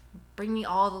vegan, bring me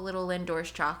all the little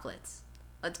Lindor's chocolates.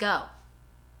 Let's go.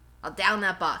 I'll down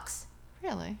that box.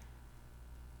 Really?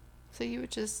 So you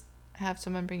would just have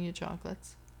someone bring you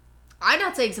chocolates? I'm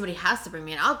not saying somebody has to bring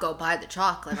me in. I'll go buy the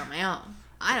chocolate on my own.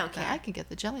 I don't care. I can get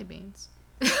the jelly beans.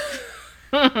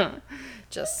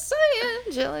 Just saying,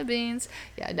 jelly beans.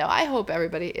 Yeah, no, I hope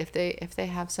everybody, if they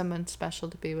have someone special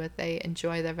to be with, they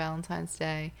enjoy their Valentine's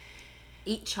Day.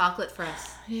 Eat chocolate for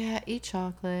us. Yeah, eat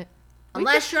chocolate.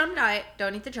 Unless you're on a diet,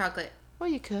 don't eat the chocolate. Well,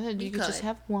 you could. You could just could.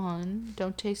 have one.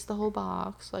 Don't taste the whole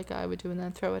box like I would do and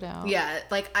then throw it out. Yeah,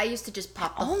 like I used to just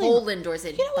pop the Only- whole Lindor's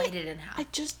and You know bite what? it in half.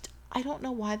 I don't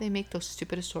know why they make those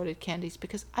stupid assorted candies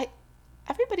because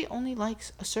everybody only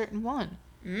likes a certain one.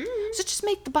 So just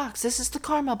make the box. This is the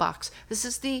caramel box. This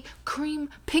is the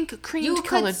pink creamed You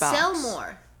colored could box. sell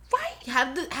more.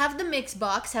 Right. Have the mix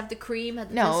box, have the cream, have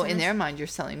the No, this in and their this. mind, you're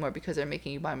selling more because they're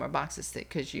making you buy more boxes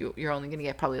because you're only going to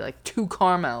get probably like 2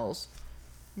 caramels.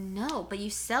 No, but you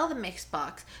sell the mix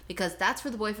box because that's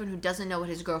for the boyfriend who doesn't know what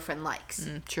his girlfriend likes.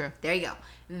 True. There you go.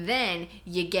 Then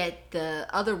you get the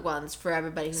other ones for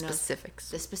everybody who Specifics.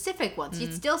 knows the specific ones.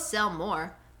 You'd still sell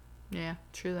more. Yeah,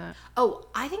 true that. Oh,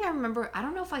 I think I remember. I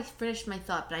don't know if I finished my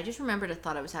thought, but I just remembered a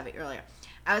thought I was having earlier.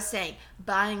 I was saying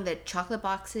buying the chocolate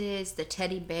boxes, the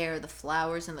teddy bear, the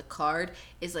flowers, and the card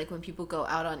is like when people go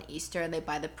out on Easter and they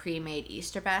buy the pre-made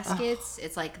Easter baskets.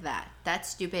 It's like that. That's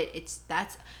stupid.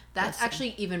 That's Listen.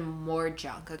 actually even more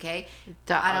junk. Okay,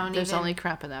 There's only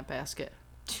crap in that basket.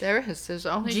 There is. There's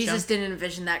only Jesus junk. didn't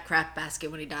envision that crap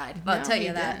basket when he died. I'll No, tell he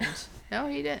you that. didn't. No,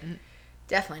 he didn't.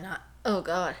 Definitely not. Oh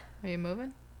God. Are you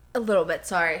moving? A little bit.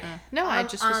 Sorry. No, I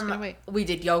just was gonna wait. We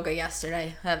did yoga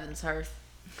yesterday. Heavens earth.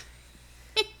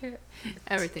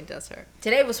 Everything does hurt.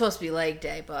 Today was supposed to be leg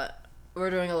day, but we're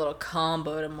doing a little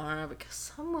combo tomorrow because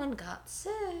someone got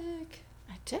sick.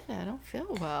 I did. I don't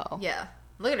feel well. Yeah.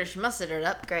 Look at her. She mustered it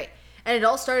up. Great. And it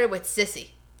all started with Sissy.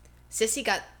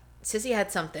 Sissy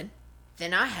had something.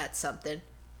 Then I had something.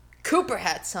 Cooper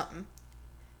had something.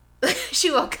 She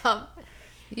woke up.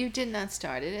 You did not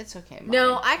start it. It's okay, Mom.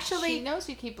 No, actually... She knows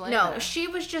you keep blaming No, her. she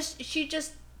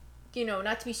just, you know,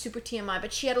 not to be super TMI,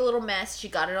 but she had a little mess. She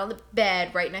got it on the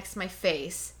bed right next to my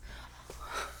face.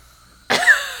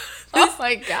 Oh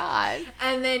my God.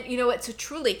 And then, you know what? So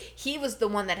truly, he was the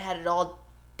one that had it all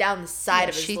down the side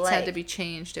of his sheets leg. had to be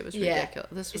changed. It was ridiculous.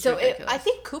 This was so ridiculous. I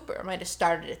think Cooper might have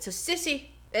started it. So Sissy,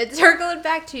 it's circling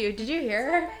back to you. Did you hear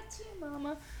her? Back to you,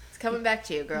 Mama. It's coming back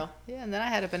to you, girl. Yeah, and then I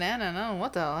had a banana and I don't know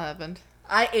what the hell happened.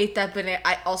 I ate that banana.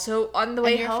 I also, on the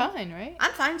way And you're home. fine, right?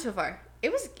 I'm fine so far.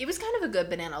 It was kind of a good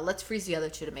banana. Let's freeze the other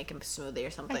two to make him a smoothie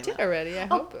or something. I did already. I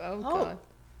hope. Oh, God.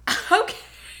 Okay.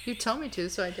 You told me to,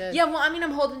 so I did. Yeah, well, I mean,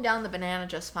 I'm holding down the banana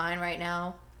just fine right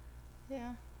now.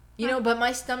 Yeah. You know, but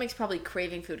my stomach's probably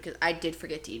craving food because I did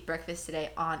forget to eat breakfast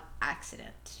today on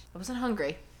accident. I wasn't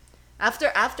hungry.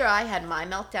 After I had my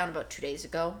meltdown about 2 days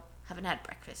ago, I haven't had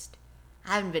breakfast.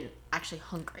 I haven't been actually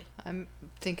hungry. I'm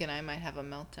thinking I might have a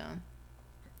meltdown.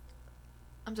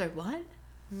 I'm sorry, what?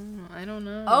 I don't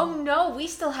know. Oh, no. We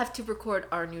still have to record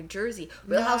our New Jersey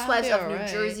Real Housewives of New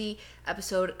Jersey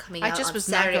episode coming out on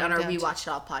Saturday on our Rewatch It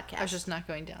All podcast. I was just not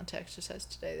going down to exercise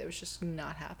today. That was just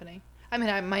not happening. I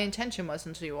mean, my intention was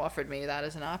until you offered me that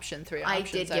as an option, 3 options.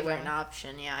 I did give her an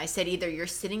option, yeah. I said either you're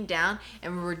sitting down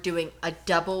and we're doing a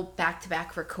double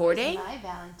back-to-back recording. My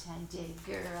Valentine Day,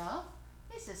 girl.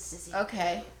 It's a sissy.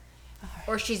 Okay.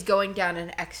 Or she's going down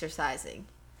and exercising.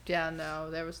 Yeah, no,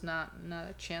 there was not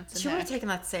a chance in She would have taken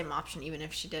that same option even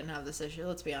if she didn't have this issue,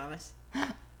 let's be honest.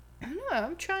 No,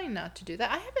 I'm trying not to do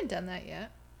that. I haven't done that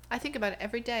yet. I think about it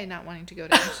every day, not wanting to go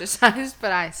to exercise,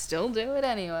 but I still do it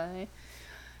anyway.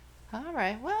 All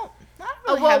right, well, I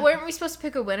don't really weren't we supposed to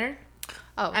pick a winner?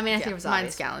 Oh, I mean, I think it was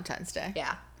obvious. Mine's Galentine's Day.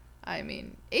 Yeah. I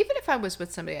mean, even if I was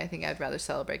with somebody, I think I'd rather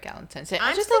celebrate Galentine's Day.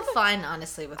 I'm still fine,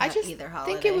 honestly, with either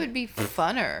holiday. I think it would be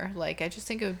funner. Like, I just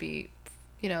think it would be,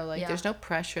 there's no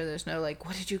pressure. There's no, like,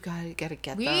 what did you gotta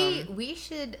get them? We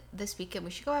should, this weekend,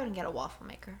 we should go out and get a waffle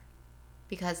maker.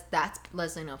 Because that's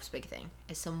Leslie Knope's big thing.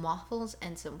 Is some waffles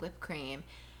and some whipped cream.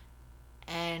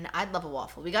 And I'd love a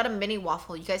waffle. We got a mini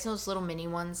waffle. You guys know those little mini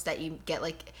ones that you get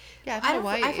like... Yeah,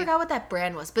 I forgot what that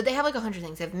brand was. But they have like 100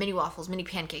 things. They have mini waffles, mini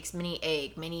pancakes, mini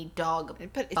egg, mini dog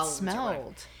But it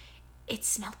smelled. It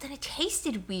smelled and it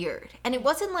tasted weird. And it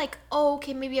wasn't like, oh,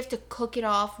 okay, maybe you have to cook it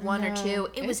off one or two.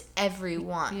 It was every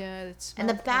one. Yeah, it smelled.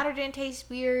 And the batter didn't taste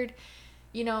weird.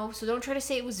 So don't try to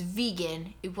say it was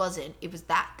vegan. It wasn't. It was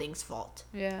that thing's fault.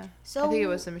 Yeah. So, I think it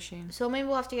was the machine. So maybe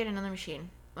we'll have to get another machine.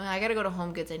 Well, I gotta go to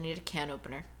Home Goods. I need a can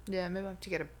opener. Yeah, maybe I'll have to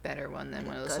get a better one than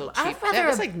one of those little I'd cheap. rather That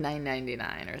was like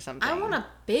 $9.99 or something. I want a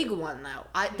big one though.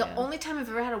 The only time I've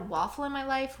ever had a waffle in my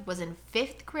life was in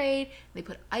 5th grade. They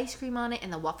put ice cream on it,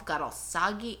 and the waffle got all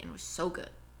soggy, and it was so good.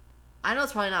 I know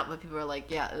it's probably not, but people are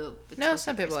like, yeah. No,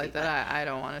 some people like that. I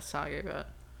don't want it soggy, but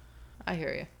I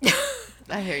hear you.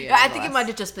 I hear you. I think it might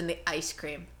have just been the ice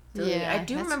cream. Yeah, I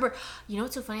do remember. You know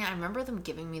what's so funny? I remember them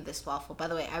giving me this waffle. By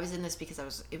the way, I was in this because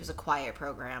it was a choir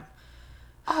program.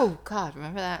 Oh God,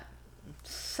 remember that?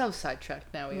 So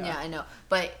sidetracked now we are. Yeah, I know.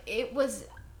 But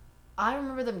I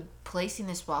remember them placing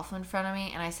this waffle in front of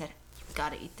me, and I said, "You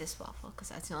gotta eat this waffle because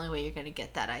that's the only way you're gonna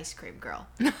get that ice cream, girl."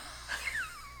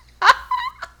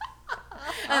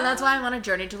 And that's why I'm on a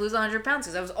journey to lose 100 pounds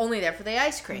because I was only there for the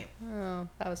ice cream. Oh,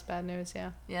 that was bad news.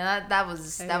 Yeah. Yeah, that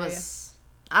was.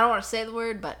 I don't want to say the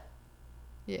word, but.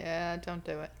 Yeah, don't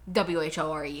do it.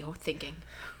 WHORE thinking.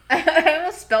 I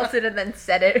almost spelt it and then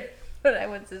said it, but I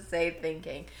went to say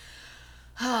thinking.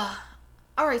 All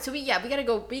right, so we gotta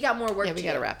go. We got more work. Yeah, we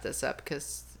gotta wrap this up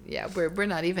because we're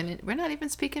not even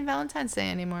speaking Valentine's Day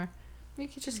anymore. We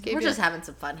could just We're just having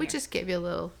some fun. We just gave you a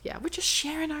little. Yeah, we're just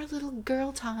sharing our little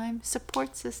girl time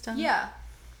support system. Yeah.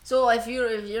 So if you're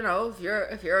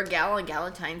a gal on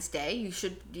Galentine's Day, you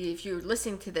should, if you're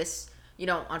listening to this,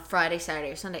 on Friday,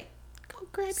 Saturday, or Sunday, go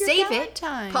grab your save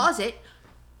Galentine. it, pause it,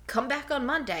 come back on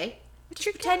Monday.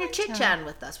 Just pretend you're chit-chatting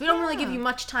with us. We don't really give you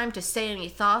much time to say any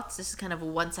thoughts. This is kind of a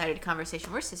one-sided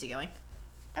conversation. Where's Sissy going?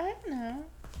 I don't know.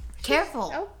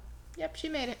 Careful. Oh, yep, she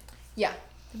made it. Yeah.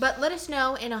 But let us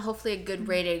know in hopefully a good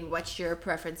rating what your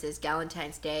preference is.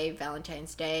 Galentine's Day,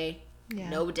 Valentine's Day,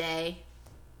 no day.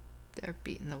 They're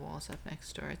beating the walls up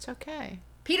next door. It's okay.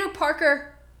 Peter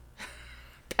Parker.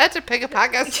 Peter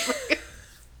Pick-a-Pockets.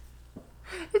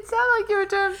 It sounded like you were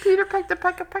doing Peter picked a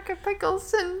peck of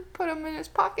pickles and put them in his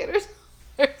pocket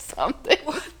or something.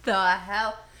 What the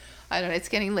hell? I don't know. It's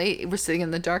getting late. We're sitting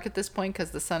in the dark at this point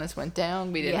because the sun has went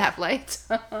down. We didn't have lights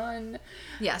on.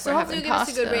 Yeah, so hopefully you give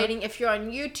us a good rating. If you're on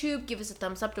YouTube, give us a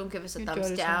thumbs up. Don't give us a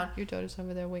thumbs down. Your daughter's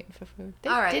over there waiting for food.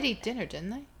 They did eat dinner, didn't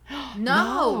they?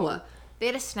 No. They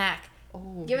had a snack.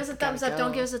 Oh, give us a thumbs up.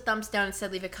 Don't give us a thumbs down.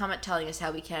 Instead, leave a comment telling us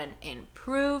how we can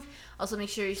improve. Also, make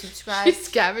sure you subscribe. She's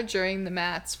scavenging the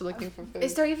mats for looking for food.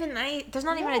 Is there even there's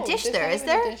not even a dish there, is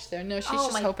there? A dish there. No, she's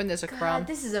just hoping there's a crumb.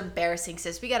 This is embarrassing,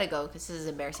 sis. We gotta go because this is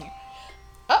embarrassing.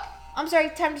 Oh, I'm sorry.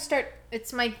 Time to start.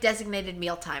 It's my designated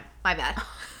meal time. My bad.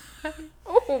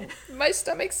 Oh, my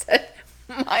stomach said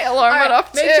my alarm went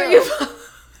off too. Make sure you.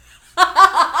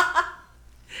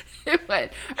 It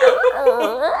went.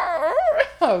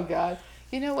 Oh God!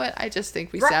 You know what? I just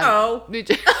think we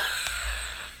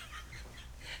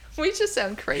we just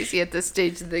sound crazy at this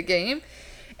stage of the game,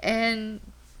 and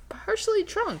partially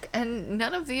drunk and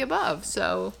none of the above.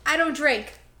 So I don't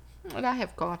drink. and I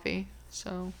have coffee,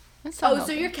 so it's Oh, not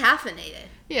so helping. you're caffeinated.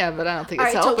 Yeah, but I don't think All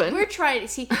it's right, helping. so we're trying to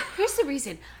see. Here's the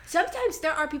reason. Sometimes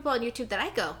there are people on YouTube that I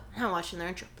go, I'm not watching their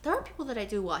intro. But there are people that I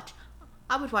do watch.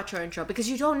 I would watch our intro because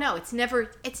you don't know. It's not,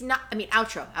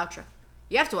 outro.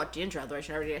 You have to watch the intro, otherwise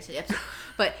you're never going to see the episode.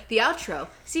 But the outro,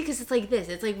 see, because it's like this.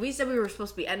 It's like we said we were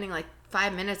supposed to be ending like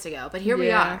 5 minutes ago, but here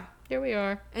we are. Here we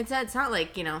are. It's not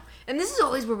like, and this is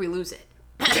always where we lose it.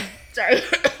 Sorry.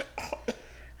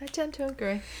 I tend to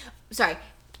agree. Sorry.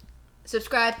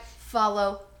 Subscribe,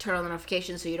 follow, turn on the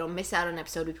notifications so you don't miss out on an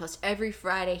episode. We post every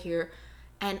Friday here.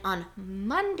 And on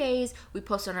Mondays, we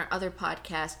post on our other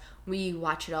podcast. We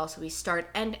watch it all. So we start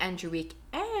and end your week.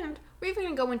 And we're even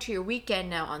going to go into your weekend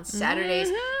now on Saturdays.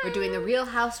 Mm-hmm. We're doing the Real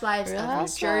Housewives Real of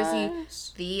Housewives. New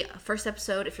Jersey. The first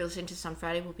episode, if you're listening to this on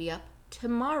Friday, will be up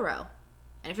tomorrow.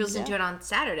 And if you're listening to it on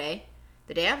Saturday,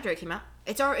 the day after it came out,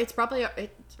 it's probably up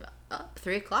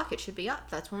 3 o'clock. It should be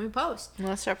up. That's when we post.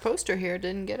 Unless our poster here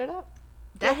didn't get it up.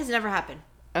 That has never happened.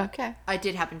 Okay. It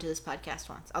did happen to this podcast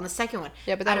once. On the second one.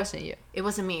 Yeah, but that wasn't you. It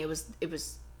wasn't me. It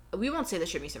was. We won't say the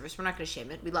streaming service. We're not going to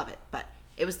shame it. We love it, but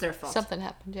it was their fault. Something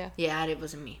happened, yeah. Yeah, it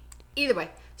wasn't me. Either way,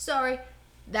 sorry.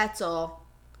 That's all.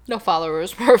 No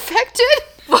followers were affected.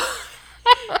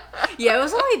 Yeah, it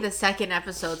was only the second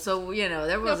episode, so there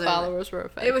No wasn't. followers were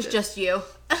affected. It was just you.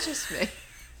 just me.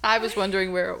 I was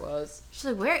wondering where it was. She's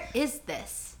like, where is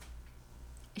this?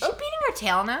 Is she beating her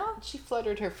tail now? She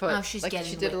fluttered her foot. Oh, she's getting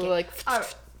she did a wicked. little like. All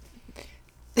right.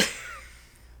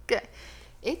 Okay.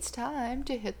 It's time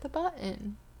to hit the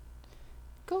button.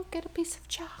 Go get a piece of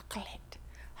chocolate.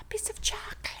 A piece of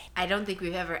chocolate. I don't think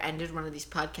we've ever ended one of these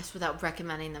podcasts without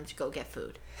recommending them to go get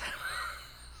food.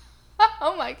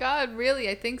 Oh my god, really?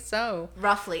 I think so.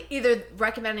 Roughly. Either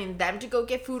recommending them to go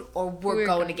get food or we're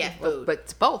going to get food. But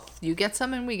it's both. You get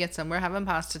some and we get some. We're having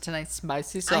pasta tonight.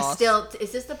 Spicy sauce.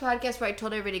 Is this the podcast where I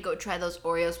told everybody to go try those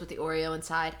Oreos with the Oreo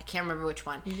inside? I can't remember which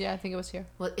one. Yeah, I think it was here.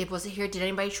 Well, it wasn't here. Did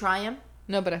anybody try them?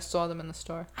 No, but I saw them in the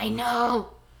store. I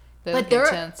know. They But look they're-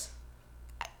 intense.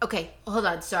 Okay, hold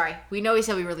on. Sorry. We know we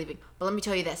said we were leaving. But let me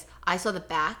tell you this. I saw the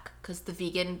back because the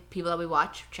vegan people that we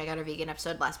watch, check out our vegan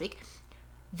episode last week,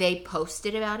 they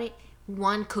posted about it.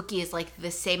 One cookie is like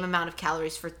the same amount of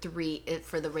calories for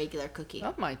the regular cookie.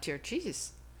 Oh my dear, jeez.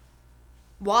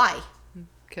 Why?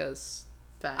 Because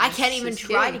I can't even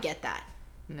try to get that.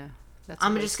 No.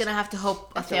 I'm just going to have to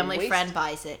hope That's a a family waste. friend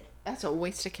buys it. That's a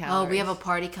waste of calories. Oh, we have a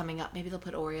party coming up. Maybe they'll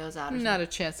put Oreos out or something. Not a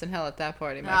chance in hell at that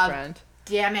party, my friend.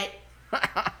 Damn it.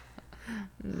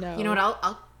 No. You know what?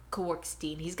 I'll co-work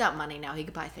Steen. He's got money now. He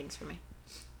could buy things for me.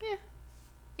 Yeah.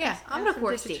 Yeah, I'm going to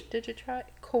co-work Steen. Did you try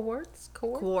coerce?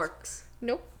 Coerce.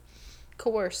 Nope.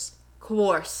 Coerce.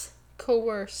 Coerce.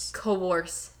 Coerce.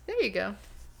 Coerce. There you go.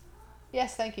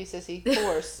 Yes, thank you, sissy.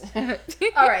 Coerce.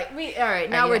 All right.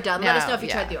 Now we're done. Let us know if you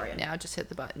yeah. tried the Oreo. Now just hit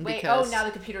the button. Wait. Because... Oh, now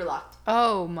the computer locked.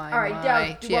 Oh my. All right. My.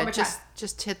 Now do one more time.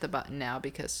 Just hit the button now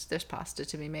because there's pasta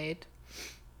to be made.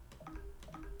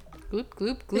 Gloop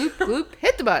gloop gloop gloop.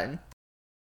 Hit the button.